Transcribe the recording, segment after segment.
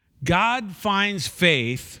God finds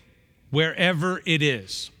faith wherever it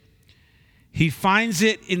is. He finds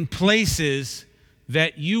it in places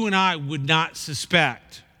that you and I would not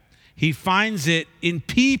suspect. He finds it in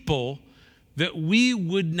people that we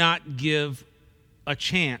would not give a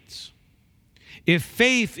chance. If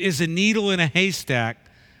faith is a needle in a haystack,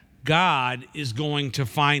 God is going to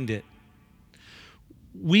find it.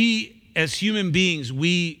 We, as human beings,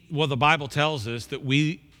 the Bible tells us that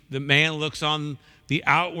the man looks on the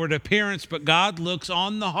outward appearance, but God looks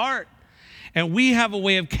on the heart. And we have a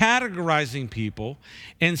way of categorizing people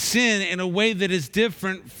and sin in a way that is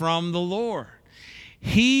different from the Lord.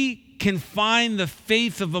 He can find the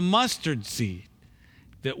faith of a mustard seed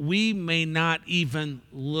that we may not even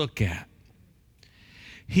look at.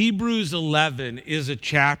 Hebrews 11 is a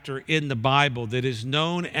chapter in the Bible that is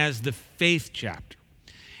known as the faith chapter.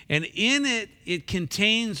 And in it, it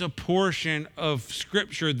contains a portion of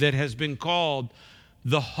Scripture that has been called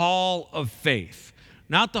the Hall of Faith.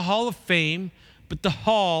 Not the Hall of Fame, but the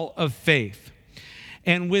Hall of Faith.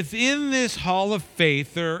 And within this Hall of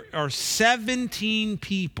Faith, there are 17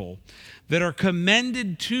 people that are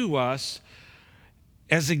commended to us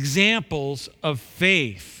as examples of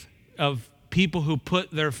faith, of people who put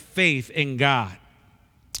their faith in God.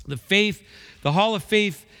 The Hall of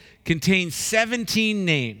Faith contains 17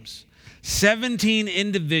 names, 17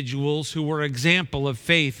 individuals who were example of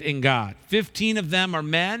faith in God. 15 of them are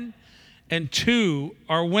men and 2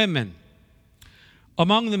 are women.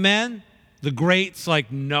 Among the men, the greats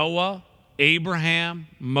like Noah, Abraham,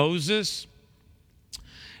 Moses.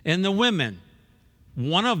 And the women,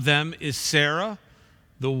 one of them is Sarah,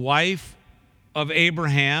 the wife of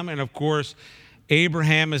Abraham. And of course,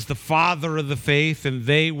 Abraham is the father of the faith, and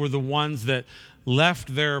they were the ones that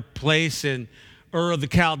left their place in Ur of the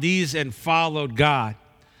Chaldees and followed God.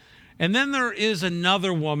 And then there is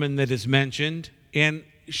another woman that is mentioned, and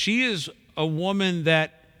she is a woman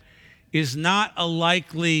that is not a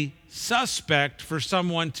likely suspect for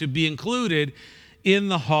someone to be included in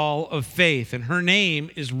the Hall of Faith, and her name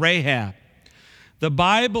is Rahab. The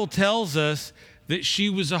Bible tells us that she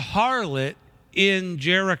was a harlot in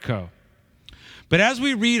Jericho. But as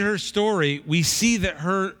we read her story, we see that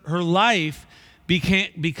her life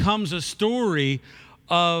becomes a story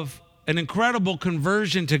of an incredible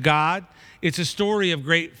conversion to God. It's a story of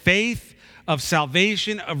great faith, of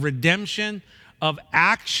salvation, of redemption, of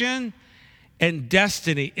action, and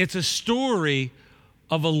destiny. It's a story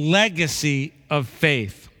of a legacy of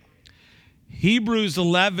faith. Hebrews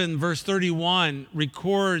 11, verse 31,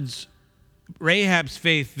 records Rahab's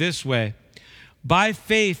faith this way. By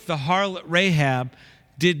faith, the harlot Rahab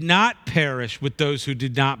did not perish with those who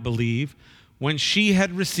did not believe when she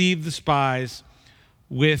had received the spies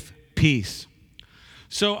with peace.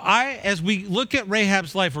 So as we look at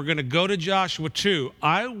Rahab's life, we're going to go to Joshua 2.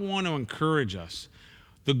 I want to encourage us.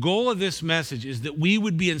 The goal of this message is that we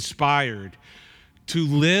would be inspired to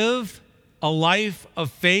live a life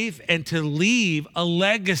of faith and to leave a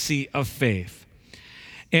legacy of faith.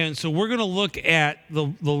 And so we're going to look at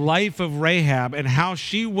the life of Rahab and how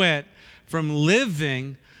she went from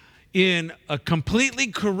living in a completely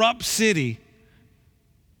corrupt city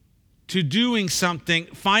to doing something,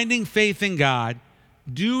 finding faith in God,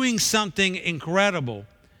 doing something incredible,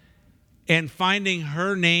 and finding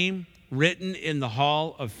her name written in the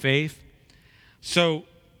Hall of Faith. So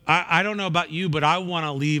I don't know about you, but I want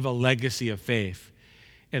to leave a legacy of faith.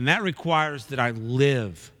 And that requires that I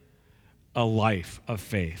live a life of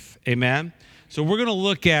faith. Amen? So we're going to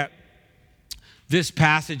look at this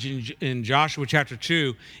passage in Joshua chapter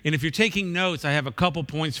 2. And if you're taking notes, I have a couple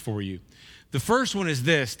points for you. The first one is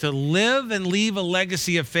this: to live and leave a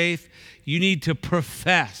legacy of faith, you need to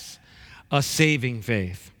profess a saving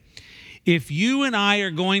faith. If you and I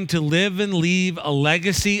are going to live and leave a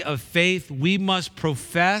legacy of faith, we must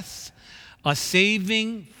profess a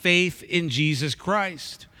saving faith in Jesus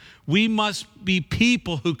Christ. We must be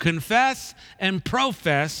people who confess and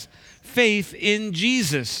profess faith in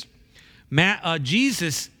Jesus.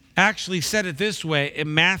 Jesus actually said it this way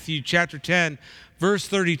in Matthew chapter 10, verse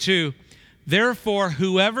 32. Therefore,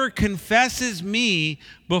 whoever confesses me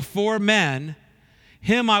before men,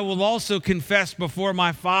 him I will also confess before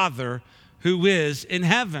my Father who is in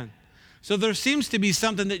heaven. So there seems to be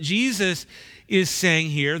something that Jesus is saying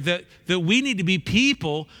here, that we need to be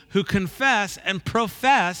people who confess and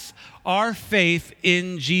profess our faith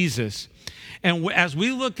in Jesus. And as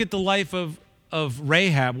we look at the life of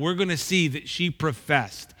Rahab, we're going to see that she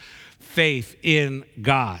professed faith in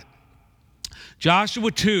God. Joshua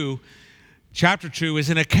 2, chapter 2, is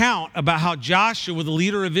an account about how Joshua, the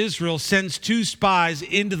leader of Israel, sends 2 spies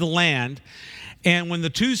into the land. And when the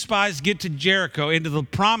two spies get to Jericho, into the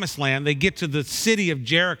promised land, they get to the city of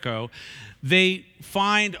Jericho, they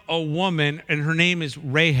find a woman, and her name is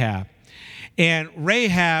Rahab. And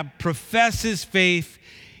Rahab professes faith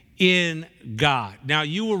in God. Now,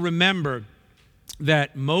 you will remember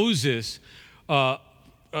that Moses,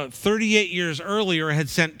 38 years earlier, had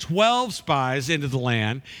sent 12 spies into the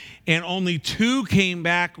land, and only 2 came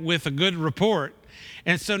back with a good report.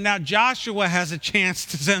 And so now Joshua has a chance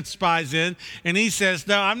to send spies in, and he says,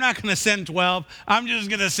 no, I'm not going to send 12. I'm just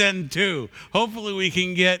going to send 2. Hopefully we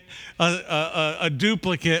can get a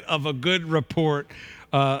duplicate of a good report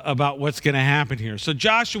about what's going to happen here. So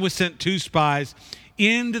Joshua sent 2 spies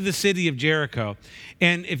into the city of Jericho.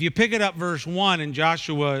 And if you pick it up verse 1 in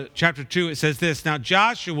Joshua chapter 2, it says this: Now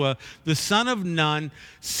Joshua, the son of Nun,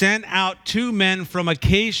 sent out 2 men from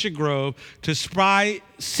Acacia Grove to spy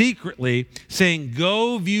secretly, saying,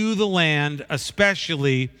 Go view the land,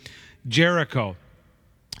 especially Jericho.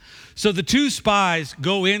 So the 2 spies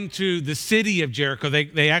go into the city of Jericho.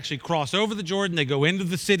 They actually cross over the Jordan. They go into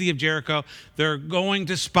the city of Jericho. They're going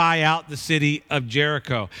to spy out the city of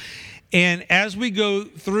Jericho. And as we go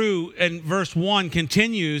through, and verse 1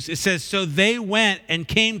 continues, it says, So they went and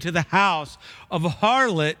came to the house of a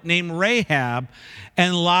harlot named Rahab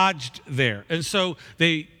and lodged there. And so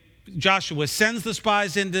Joshua sends the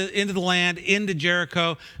spies into the land, into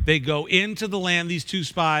Jericho. They go into the land, these 2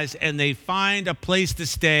 spies, and they find a place to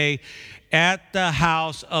stay at the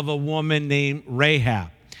house of a woman named Rahab.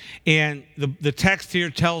 And the text here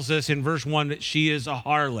tells us in verse 1 that she is a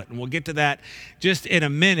harlot. And we'll get to that just in a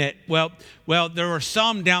minute. Well, there are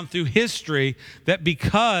some down through history that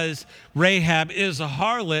because Rahab is a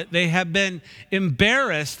harlot, they have been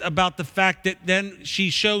embarrassed about the fact that then she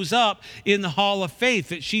shows up in the hall of faith,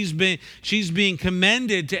 that she's being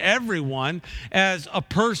commended to everyone as a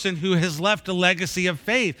person who has left a legacy of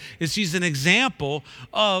faith. She's an example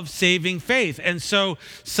of saving faith. And so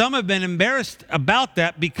some have been embarrassed about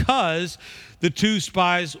that because the 2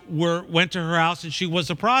 spies went to her house and she was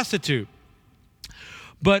a prostitute.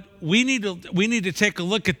 But we need to take a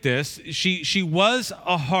look at this. She was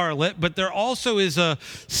a harlot, but there also is a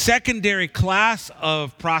secondary class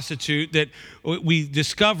of prostitute that we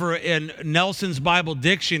discover in Nelson's Bible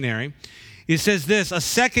Dictionary. It says this: a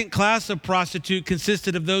second class of prostitute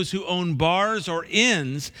consisted of those who owned bars or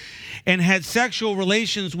inns and had sexual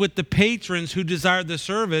relations with the patrons who desired the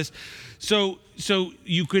service. So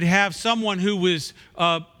you could have someone who was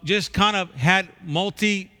just kind of had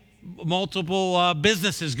multiple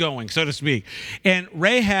businesses going, so to speak. And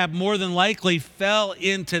Rahab more than likely fell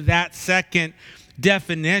into that second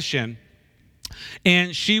definition.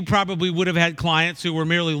 And she probably would have had clients who were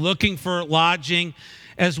merely looking for lodging,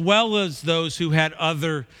 as well as those who had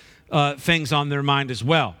other things on their mind as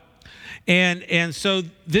well. And so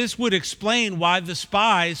this would explain why the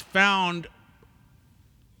spies found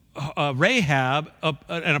Rahab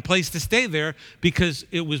and a place to stay there, because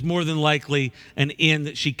it was more than likely an inn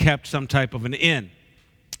that she kept, some type of an inn.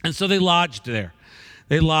 And so they lodged there.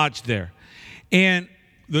 And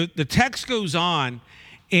the text goes on,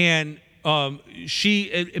 and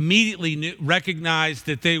she immediately recognized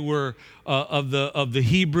that they were of the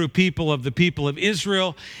Hebrew people, of the people of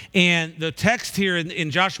Israel. And the text here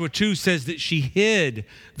in Joshua 2 says that she hid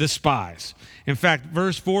the spies. In fact,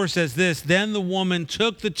 verse 4 says this: Then the woman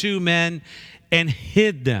took the 2 men and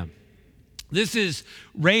hid them. This is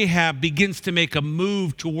Rahab begins to make a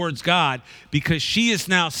move towards God, because she is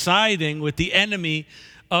now siding with the enemy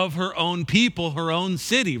of her own people, her own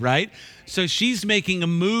city, right? So she's making a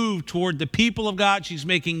move toward the people of God. She's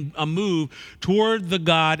making a move toward the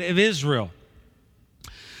God of Israel.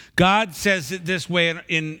 God says it this way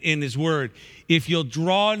in his word: if you'll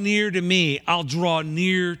draw near to me, I'll draw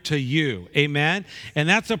near to you. Amen? And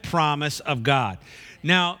that's a promise of God.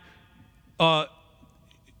 Now,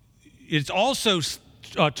 it's also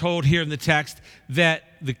told here in the text that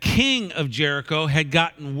the king of Jericho had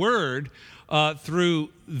gotten word through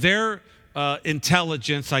their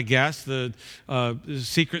intelligence, I guess, the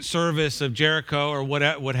Secret Service of Jericho or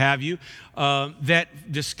what have you,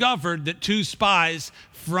 that discovered that 2 spies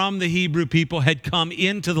from the Hebrew people had come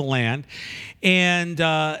into the land. And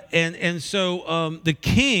so the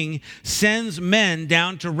king sends men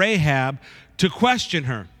down to Rahab to question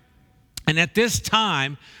her. And at this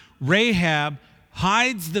time, Rahab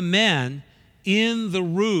hides the men in the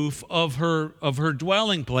roof of her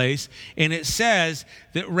dwelling place, and it says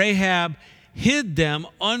that Rahab hid them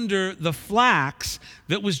under the flax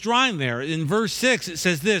that was drying there. In verse 6 it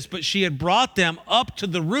says this: But she had brought them up to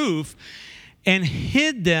the roof and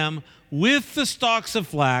hid them with the stalks of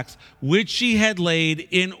flax which she had laid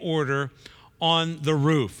in order on the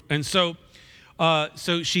roof. And so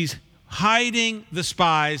so she's hiding the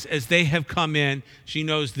spies as they have come in. She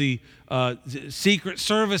knows the Secret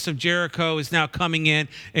Service of Jericho is now coming in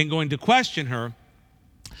and going to question her.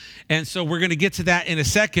 And so we're going to get to that in a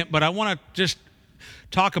second, but I want to just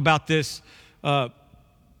talk about this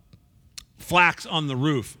flax on the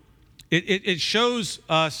roof. It shows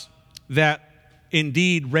us that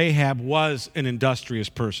indeed Rahab was an industrious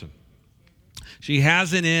person. She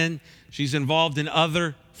has an inn. She's involved in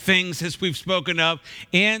other things, as we've spoken of,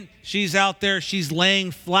 and she's out there. She's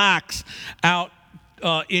laying flax out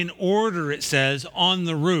in order, it says, on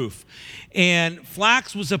the roof. And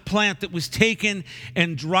flax was a plant that was taken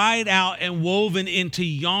and dried out and woven into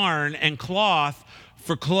yarn and cloth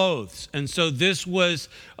for clothes. And so this was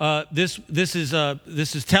this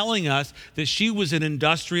is telling us that she was an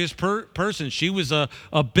industrious person. She was a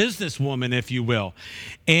businesswoman, if you will,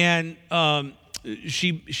 and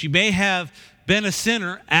she may have been a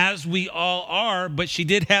sinner, as we all are, but she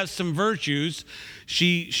did have some virtues.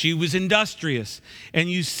 She was industrious, and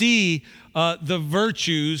you see the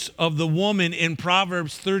virtues of the woman in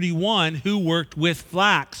Proverbs 31 who worked with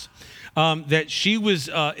flax. That she was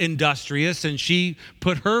industrious and she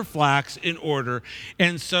put her flax in order.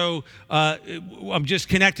 And so I'm just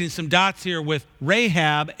connecting some dots here with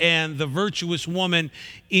Rahab and the virtuous woman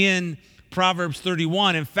in Proverbs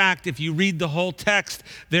 31. In fact, if you read the whole text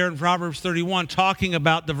there in Proverbs 31 talking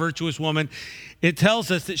about the virtuous woman, it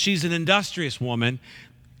tells us that she's an industrious woman.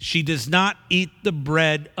 She does not eat the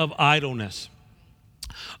bread of idleness.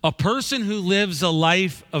 A person who lives a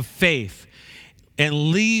life of faith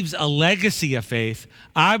and leaves a legacy of faith,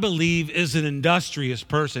 I believe, is an industrious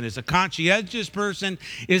person, is a conscientious person,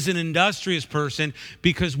 is an industrious person,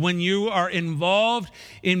 because when you are involved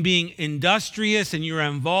in being industrious and you're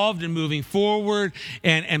involved in moving forward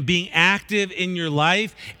and being active in your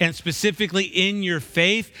life and specifically in your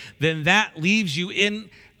faith, then that leaves you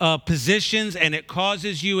in positions, and it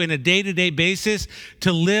causes you in a day-to-day basis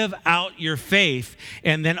to live out your faith,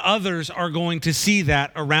 and then others are going to see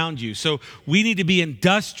that around you. So we need to be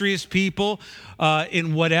industrious people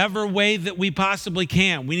in whatever way that we possibly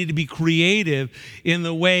can. We need to be creative in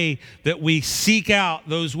the way that we seek out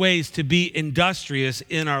those ways to be industrious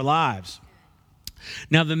in our lives.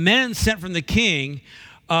 Now, the men sent from the king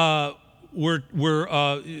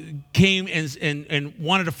came and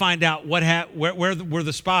wanted to find out where were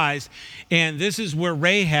the spies, and this is where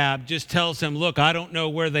Rahab just tells him, "Look, I don't know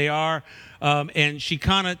where they are," and she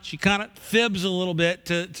kind of fibs a little bit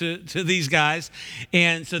to these guys,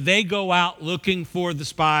 and so they go out looking for the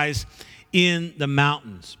spies in the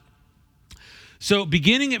mountains. So,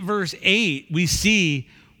 beginning at verse 8, we see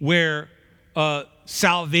where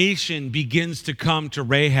salvation begins to come to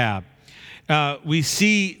Rahab. We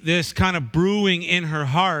see this kind of brewing in her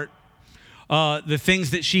heart, the things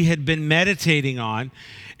that she had been meditating on.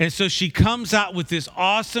 And so she comes out with this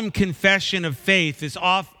awesome confession of faith, this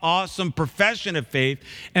awesome profession of faith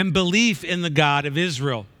and belief in the God of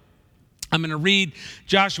Israel. I'm going to read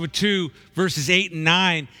Joshua 2, verses 8 and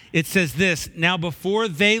 9. It says this: "Now before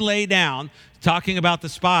they lay down," talking about the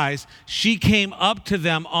spies, "she came up to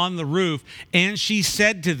them on the roof, and she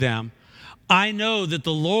said to them, 'I know that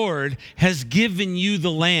the Lord has given you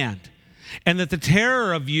the land, and that the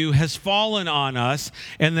terror of you has fallen on us,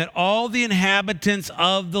 and that all the inhabitants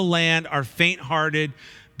of the land are faint-hearted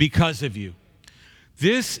because of you.'"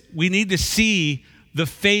 We need to see the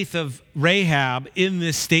faith of Rahab in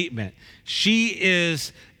this statement. She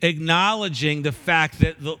is acknowledging the fact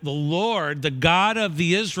that the Lord, the God of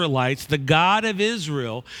the Israelites, the God of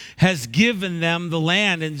Israel, has given them the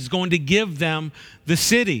land and is going to give them the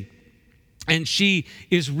city. And she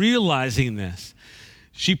is realizing this.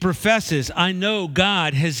 She professes, "I know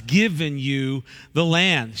God has given you the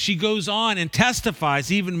land." She goes on and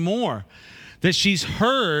testifies even more that she's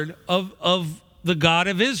heard of the God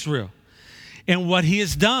of Israel and what he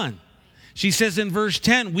has done. She says in verse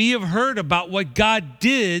 10, "We have heard about what God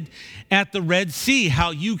did at the Red Sea,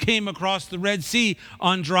 how you came across the Red Sea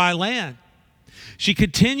on dry land." She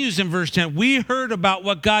continues in verse 10, "We heard about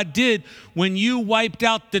what God did when you wiped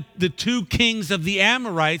out the two kings of the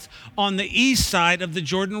Amorites on the east side of the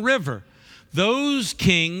Jordan River. Those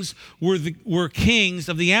kings were kings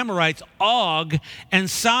of the Amorites, Og and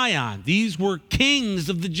Sihon. These were kings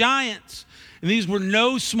of the giants, and these were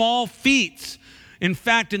no small feats. In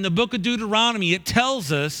fact, in the book of Deuteronomy, it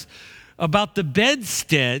tells us about the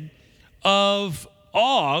bedstead of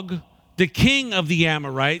Og, the king of the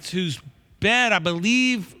Amorites, whose bed, I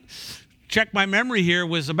believe, check my memory here,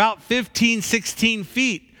 was about 15, 16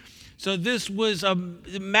 feet. So this was a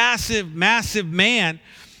massive, massive man.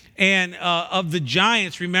 and of the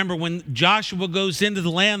giants. Remember, when Joshua goes into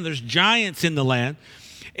the land, there's giants in the land.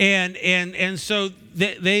 And so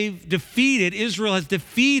Israel has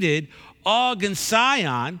defeated Og and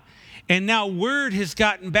Sihon, and now word has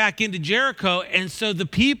gotten back into Jericho, and so the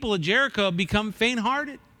people of Jericho have become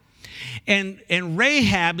faint-hearted. And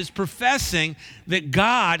Rahab is professing that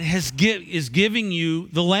God is giving you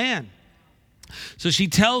the land. So she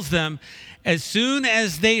tells them, as soon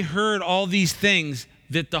as they heard all these things,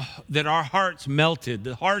 that our hearts melted,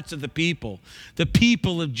 the hearts of the people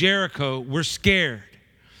of Jericho were scared.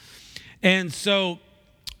 And so,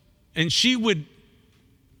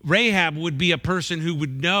 Rahab would be a person who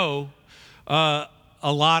would know a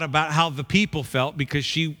lot about how the people felt, because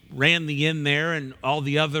she ran the inn there and all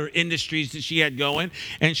the other industries that she had going.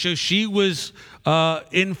 And so she was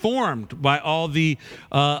informed by all the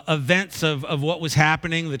events of what was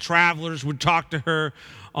happening. The travelers would talk to her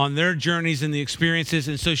on their journeys and the experiences.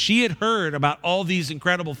 And so she had heard about all these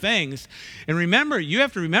incredible things. And remember, you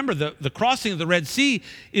have to remember the crossing of the Red Sea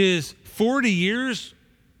is 40 years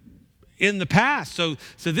in the past. So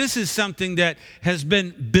this is something that has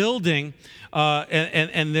been building,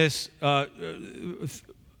 and this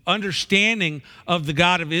understanding of the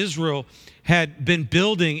God of Israel had been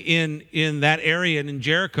building in that area and in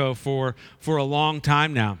Jericho for a long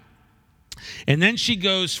time now. And then she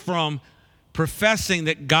goes from professing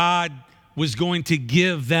that God was going to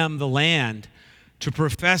give them the land to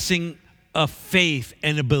professing a faith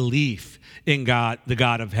and a belief in God, the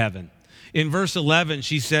God of heaven. In verse 11,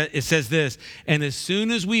 it says this, "And as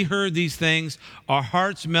soon as we heard these things, our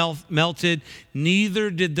hearts melted,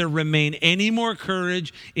 neither did there remain any more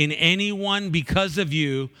courage in anyone because of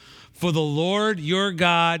you. For the Lord your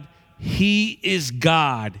God, he is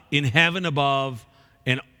God in heaven above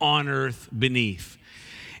and on earth beneath."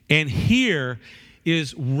 And here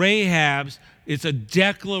is Rahab's, it's a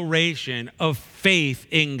declaration of faith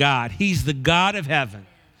in God. He's the God of heaven.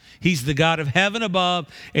 He's the God of heaven above,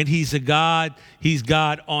 and he's God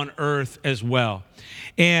on earth as well.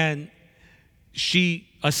 And she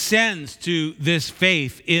ascends to this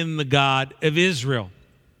faith in the God of Israel.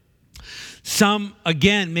 Some,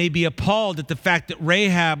 again, may be appalled at the fact that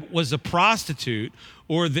Rahab was a prostitute,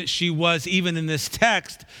 or that she was, even in this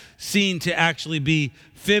text, seen to actually be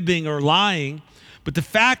fibbing or lying. But the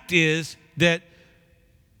fact is that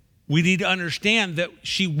we need to understand that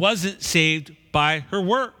she wasn't saved by her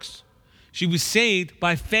works. She was saved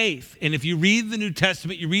by faith. And if you read the New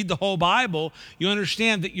Testament, you read the whole Bible, you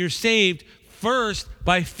understand that you're saved first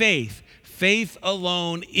by faith. Faith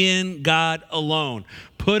alone in God alone.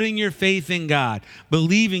 Putting your faith in God,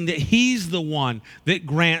 believing that he's the one that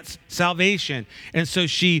grants salvation. And so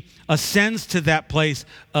she ascends to that place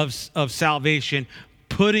of salvation,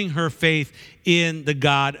 putting her faith in the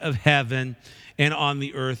God of heaven and on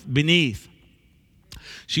the earth beneath.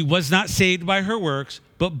 She was not saved by her works,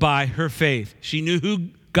 but by her faith. She knew who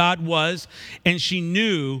God was, and she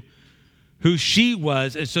knew who she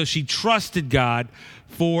was, and so she trusted God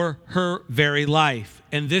for her very life.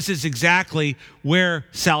 And this is exactly where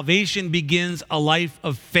salvation begins, a life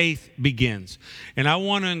of faith begins. And I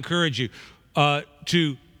want to encourage you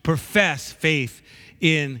to profess faith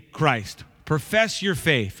in Christ. Profess your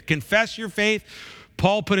faith. Confess your faith.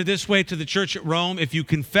 Paul put it this way to the church at Rome: if you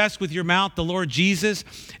confess with your mouth the Lord Jesus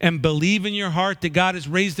and believe in your heart that God has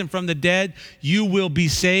raised him from the dead, you will be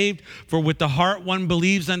saved. For with the heart one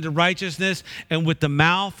believes unto righteousness, and with the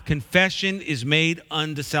mouth confession is made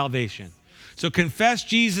unto salvation. So confess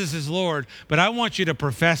Jesus is Lord, but I want you to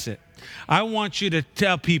profess it. I want you to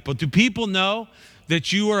tell people. Do people know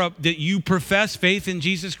that you profess faith in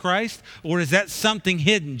Jesus Christ? Or is that something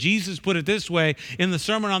hidden? Jesus put it this way in the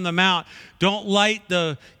Sermon on the Mount: don't light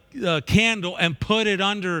the candle and put it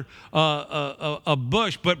under a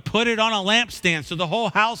bush, but put it on a lampstand so the whole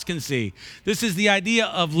house can see. This is the idea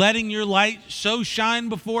of letting your light so shine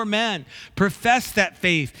before men. Profess that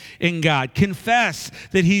faith in God. Confess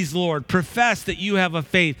that he's Lord. Profess that you have a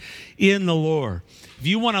faith in the Lord. If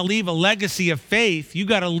you want to leave a legacy of faith, you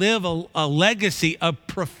got to live a legacy of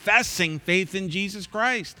professing faith in Jesus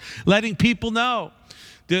Christ, letting people know.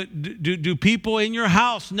 Do people in your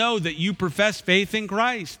house know that you profess faith in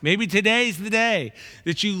Christ? Maybe today's the day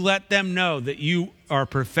that you let them know that you are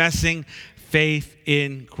professing faith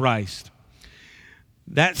in Christ.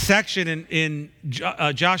 That section in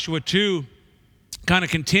Joshua 2 kind of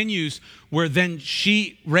continues, where then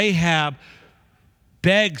Rahab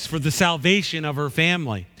begs for the salvation of her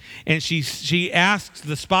family. And she asks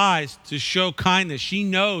the spies to show kindness. She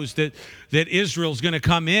knows that Israel's going to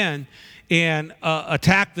come in and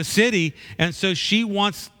attack the city. And so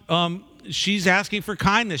she's asking for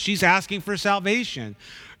kindness. She's asking for salvation.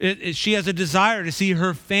 she has a desire to see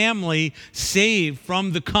her family saved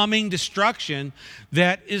from the coming destruction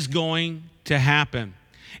that is going to happen.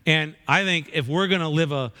 And I think if we're going to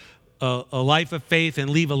live a life of faith and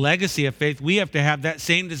leave a legacy of faith, we have to have that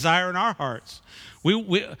same desire in our hearts.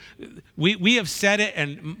 We have said it,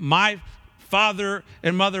 and my father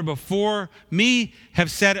and mother before me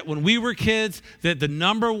have said it when we were kids, that the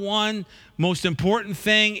number one most important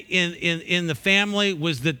thing in the family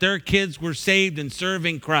was that their kids were saved and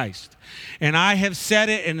serving Christ. And I have said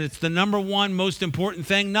it, and it's the number one most important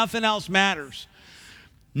thing. Nothing else matters.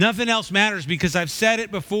 Nothing else matters, because I've said it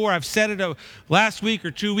before. I've said it last week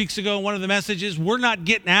or 2 weeks ago in one of the messages. We're not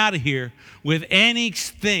getting out of here with any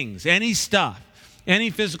things, any stuff, any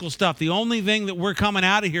physical stuff. The only thing that we're coming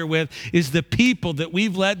out of here with is the people that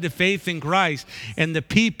we've led to faith in Christ, and the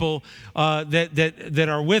people that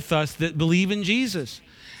are with us that believe in Jesus.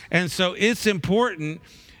 And so it's important,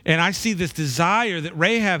 and I see this desire that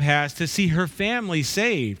Rahab has to see her family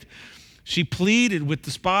saved. She pleaded with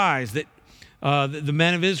the spies, that the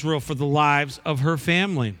men of Israel, for the lives of her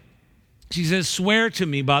family. She says, "Swear to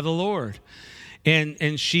me by the Lord."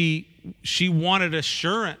 And she wanted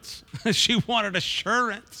assurance. She wanted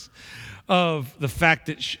assurance of the fact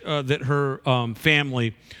that her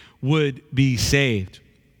family would be saved.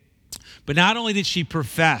 But not only did she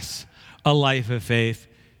profess a life of faith,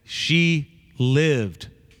 she lived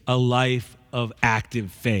a life of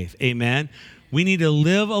active faith. Amen? We need to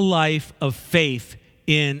live a life of faith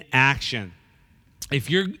in action. If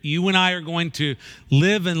you and I are going to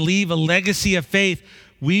live and leave a legacy of faith,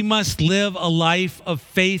 we must live a life of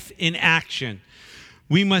faith in action.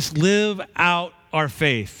 We must live out our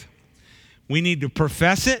faith. We need to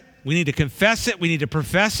profess it. We need to confess it. We need to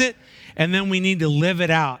profess it. And then we need to live it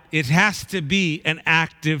out. It has to be an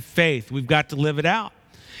active faith. We've got to live it out.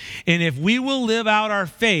 And if we will live out our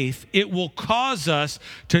faith, it will cause us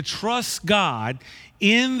to trust God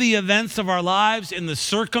in the events of our lives, in the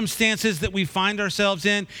circumstances that we find ourselves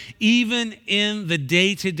in, even in the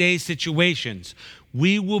day-to-day situations.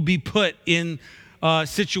 We will be put in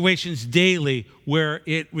situations daily where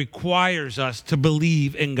it requires us to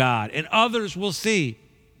believe in God. And others will see.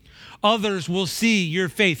 Others will see your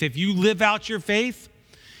faith. If you live out your faith,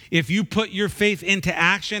 if you put your faith into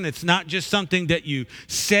action, it's not just something that you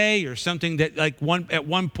say or something that at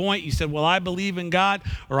one point you said, well, I believe in God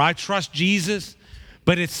or I trust Jesus,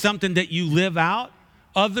 but it's something that you live out.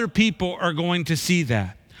 Other people are going to see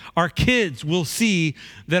that. Our kids will see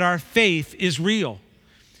that our faith is real.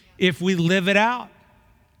 If we live it out,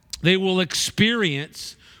 they will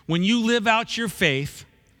experience, when you live out your faith,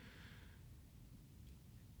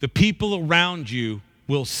 the people around you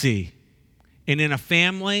will see. And in a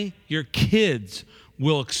family, your kids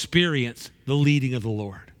will experience the leading of the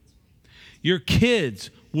Lord. Your kids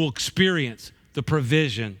will experience the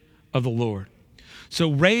provision of the Lord.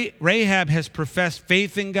 So Rahab has professed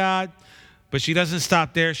faith in God, but she doesn't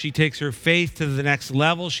stop there. She takes her faith to the next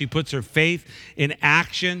level. She puts her faith in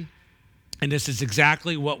action. And this is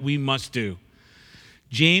exactly what we must do.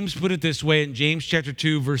 James put it this way in James chapter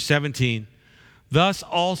 2, verse 17. Thus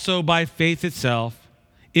also by faith itself,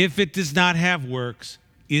 if it does not have works,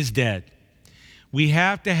 is dead. We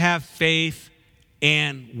have to have faith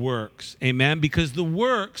and works. Amen? Because the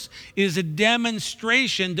works is a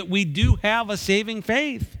demonstration that we do have a saving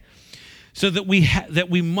faith. So that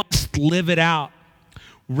we must live it out.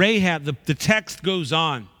 Rahab, the text goes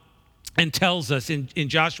on and tells us in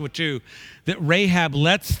Joshua 2 that Rahab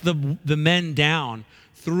lets the men down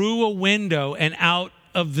through a window and out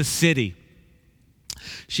of the city.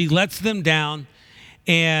 She lets them down,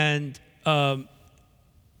 and the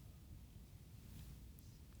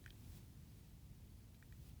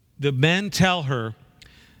men tell her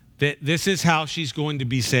that this is how she's going to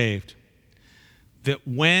be saved. That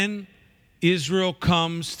when Israel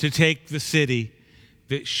comes to take the city,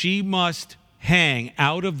 that she must hang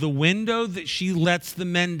out of the window that she lets the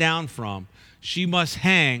men down from. She must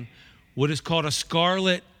hang what is called a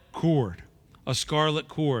scarlet cord. A scarlet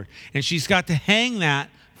cord. And she's got to hang that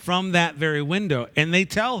from that very window. And they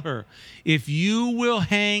tell her, if you will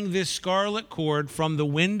hang this scarlet cord from the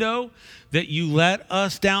window that you let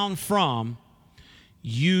us down from,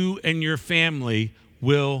 you and your family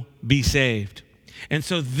will be saved. And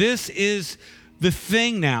so this is the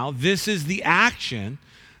thing now. This is the action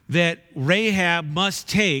that Rahab must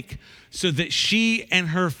take so that she and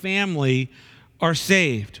her family are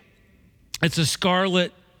saved. It's a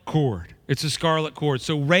scarlet cord. It's a scarlet cord.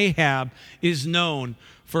 So Rahab is known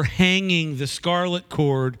for hanging the scarlet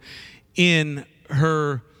cord in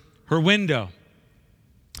her window.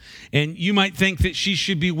 And you might think that she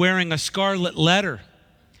should be wearing a scarlet letter.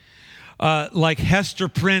 like Hester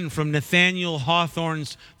Prynne from Nathaniel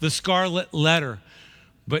Hawthorne's The Scarlet Letter.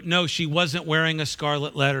 But no, she wasn't wearing a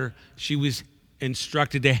scarlet letter. She was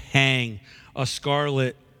instructed to hang a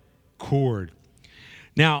scarlet cord.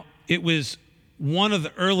 Now, it was one of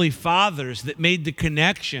the early fathers that made the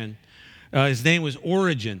connection. His name was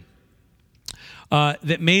Origen.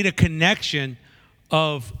 That made a connection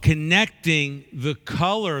of connecting the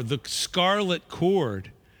color, the scarlet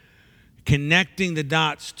cord, connecting the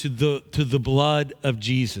dots to the blood of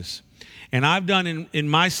Jesus. And I've done in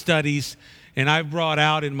my studies, and I've brought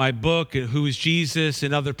out in my book, Who is Jesus,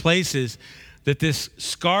 and other places, that this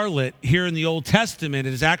scarlet here in the Old Testament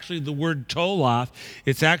is actually the word toloth.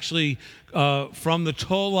 It's actually from the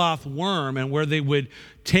toloth worm, and where they would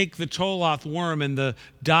take the toloth worm, and the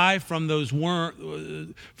dye from those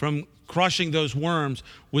from crushing those worms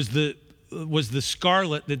was the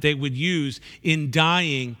scarlet that they would use in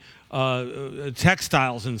dyeing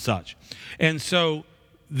textiles and such. And so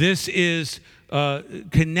this is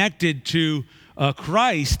connected to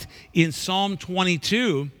Christ in Psalm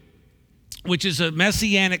 22, which is a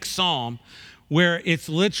messianic psalm where it's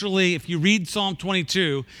literally, if you read Psalm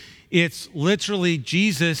 22, it's literally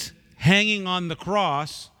Jesus hanging on the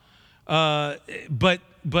cross, but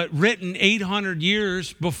written 800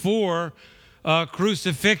 years before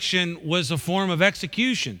crucifixion was a form of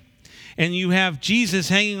execution. And you have Jesus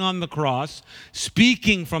hanging on the cross,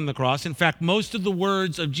 speaking from the cross. In fact, most of the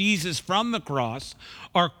words of Jesus from the cross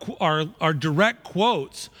are direct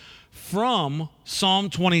quotes from Psalm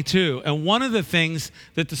 22. And one of the things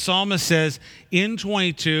that the psalmist says in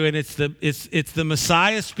 22, and it's the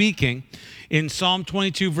Messiah speaking, in Psalm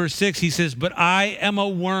 22, verse 6, he says, "But I am a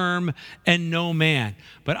worm and no man."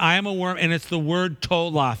 But I am a worm, and it's the word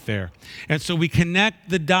toloth there. And so we connect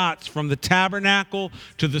the dots from the tabernacle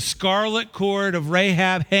to the scarlet cord of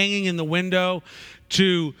Rahab hanging in the window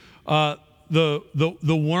to the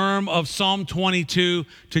worm of Psalm 22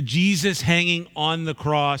 to Jesus hanging on the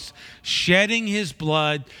cross, shedding his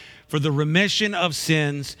blood for the remission of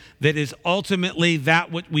sins, that is ultimately that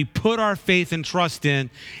what we put our faith and trust in,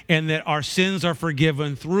 and that our sins are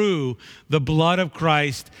forgiven through the blood of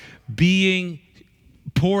Christ being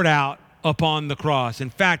poured out upon the cross. In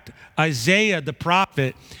fact, Isaiah the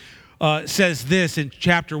prophet says this in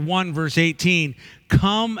chapter 1, verse 18,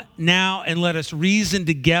 "Come now and let us reason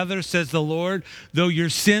together, says the Lord. Though your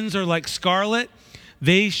sins are like scarlet,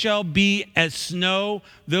 they shall be as snow.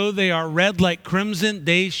 Though they are red like crimson,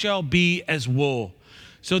 they shall be as wool."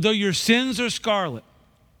 So though your sins are scarlet,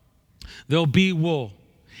 they'll be wool.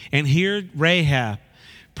 And here Rahab,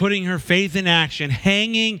 putting her faith in action,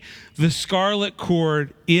 hanging the scarlet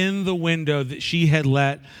cord in the window that she had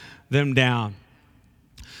let them down.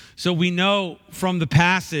 So we know from the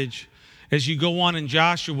passage, as you go on in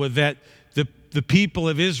Joshua, that the people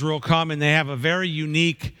of Israel come and they have a very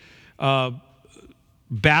unique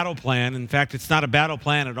battle plan. In fact, it's not a battle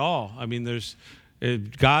plan at all. I mean,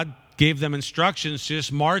 God gave them instructions to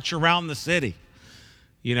just march around the city,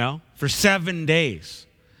 for 7 days.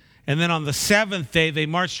 And then on the seventh day, they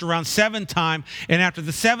marched around 7 times. And after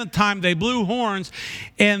the 7th time, they blew horns,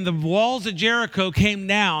 and the walls of Jericho came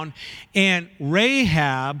down. And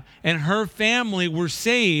Rahab and her family were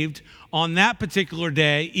saved on that particular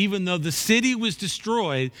day, even though the city was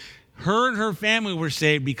destroyed. Her and her family were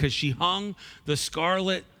saved because she hung the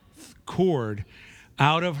scarlet cord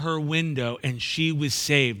out of her window, and she was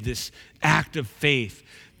saved. This act of faith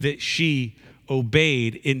that she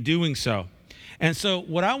obeyed in doing so. And so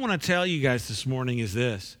what I want to tell you guys this morning is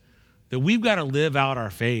this, that we've got to live out our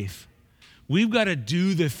faith. We've got to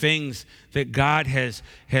do the things that God has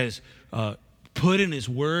put in his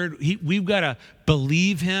word. We've got to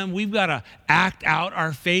believe him. We've got to act out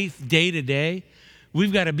our faith day to day.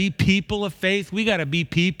 We've got to be people of faith. We got to be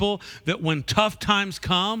people that when tough times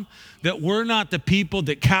come, that we're not the people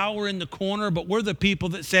that cower in the corner, but we're the people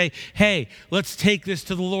that say, hey, let's take this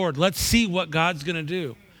to the Lord. Let's see what God's going to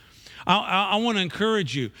do. I want to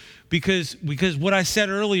encourage you because what I said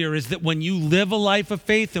earlier is that when you live a life of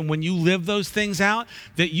faith and when you live those things out,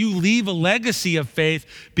 that you leave a legacy of faith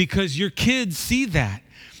because your kids see that.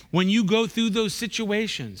 When you go through those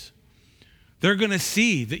situations, they're going to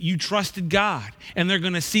see that you trusted God, and they're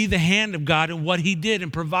going to see the hand of God and what he did in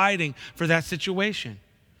providing for that situation.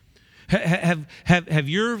 Have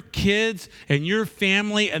your kids and your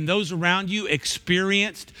family and those around you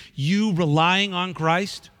experienced you relying on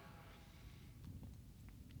Christ?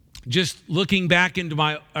 Just looking back into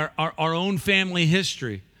our own family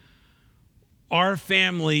history, our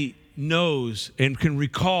family knows and can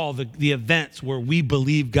recall the events where we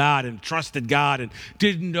believed God and trusted God and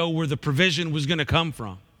didn't know where the provision was going to come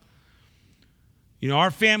from. You know,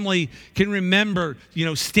 our family can remember,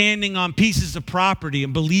 standing on pieces of property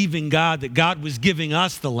and believing God that God was giving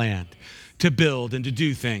us the land to build and to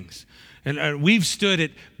do things. And we've stood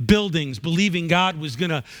at buildings believing God was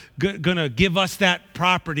gonna give us that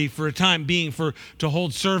property for a time being to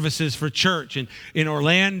hold services for church in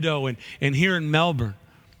Orlando and here in Melbourne.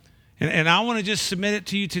 And I want to just submit it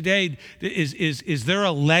to you today. Is there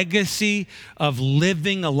a legacy of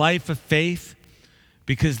living a life of faith?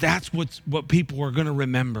 Because that's what people are going to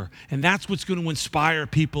remember. And that's what's going to inspire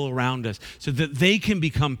people around us so that they can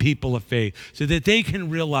become people of faith, so that they can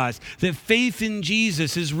realize that faith in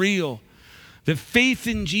Jesus is real, that faith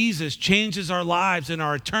in Jesus changes our lives and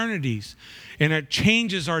our eternities, and it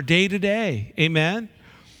changes our day to day. Amen?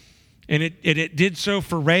 And it did so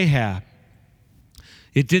for Rahab.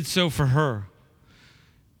 It did so for her.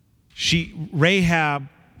 Rahab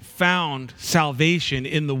found salvation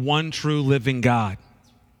in the one true living God.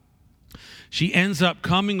 She ends up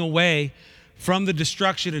coming away from the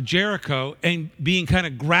destruction of Jericho and being kind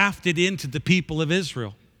of grafted into the people of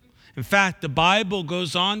Israel. In fact, the Bible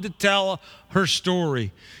goes on to tell her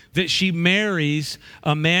story that she marries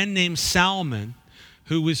a man named Salmon,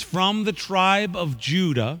 who is from the tribe of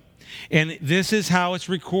Judah. And this is how it's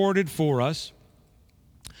recorded for us.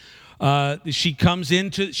 She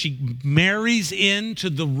marries into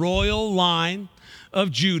the royal line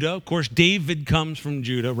of Judah. Of course, David comes from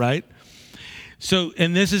Judah, right? So,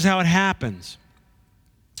 and this is how it happens.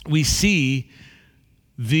 We see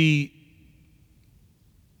the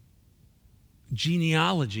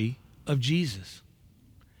genealogy of Jesus.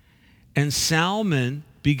 And Salmon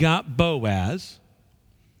begot Boaz,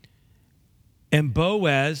 and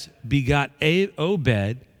Boaz begot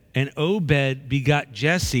Obed, and Obed begot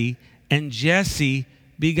Jesse, and Jesse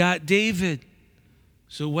begot David.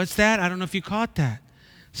 So what's that? I don't know if you caught that.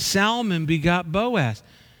 Salmon begot Boaz.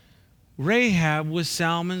 Rahab was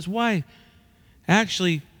Salmon's wife.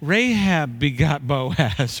 Actually, Rahab begot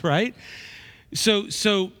Boaz, right? So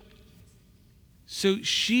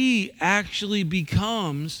she actually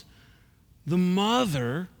becomes the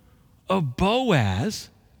mother of Boaz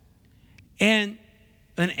and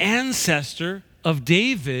an ancestor of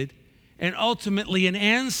David and ultimately an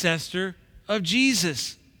ancestor of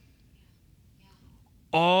Jesus.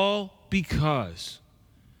 All because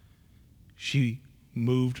she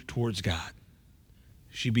moved towards God.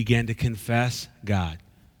 She began to confess God.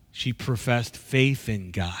 She professed faith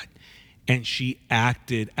in God. And she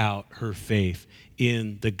acted out her faith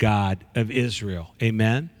in the God of Israel.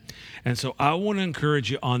 Amen? And so I want to encourage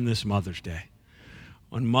you on this Mother's Day.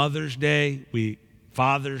 On Mother's Day,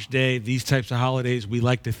 Father's Day, these types of holidays, we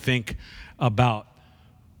like to think about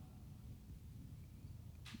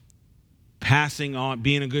passing on,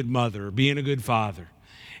 being a good mother, being a good father,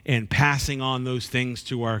 and passing on those things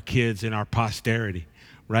to our kids and our posterity,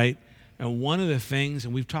 right? And one of the things,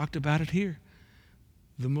 and we've talked about it here,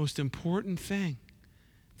 the most important thing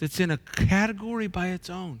that's in a category by its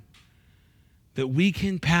own that we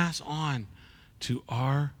can pass on to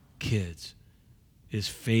our kids is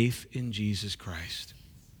faith in Jesus Christ.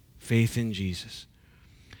 Faith in Jesus.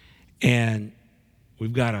 And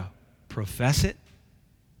we've got to profess it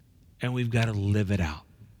and we've got to live it out.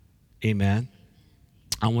 Amen?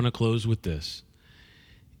 I want to close with this.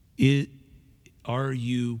 Are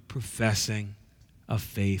you professing a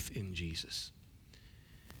faith in Jesus?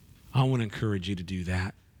 I want to encourage you to do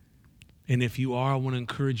that. And if you are, I want to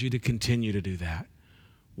encourage you to continue to do that.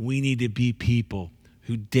 We need to be people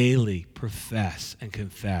who daily profess and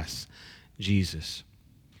confess Jesus.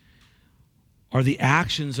 Are the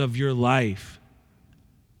actions of your life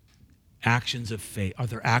actions of faith? Are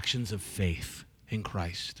there actions of faith in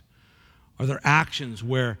Christ? Are there actions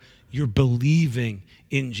where you're believing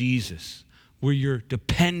in Jesus, where you're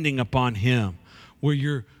depending upon Him, where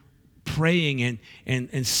you're praying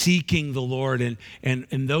and seeking the Lord, and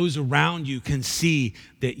those around you can see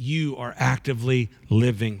that you are actively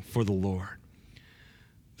living for the Lord?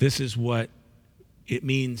 This is what it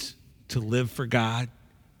means to live for God,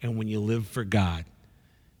 and when you live for God,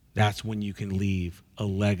 that's when you can leave a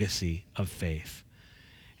legacy of faith.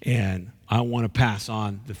 And I want to pass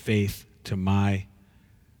on the faith to my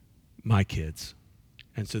kids,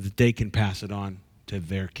 and so that they can pass it on to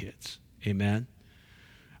their kids. Amen?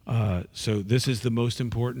 So this is the most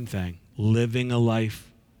important thing, living a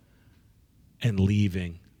life and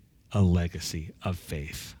leaving a legacy of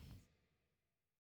faith.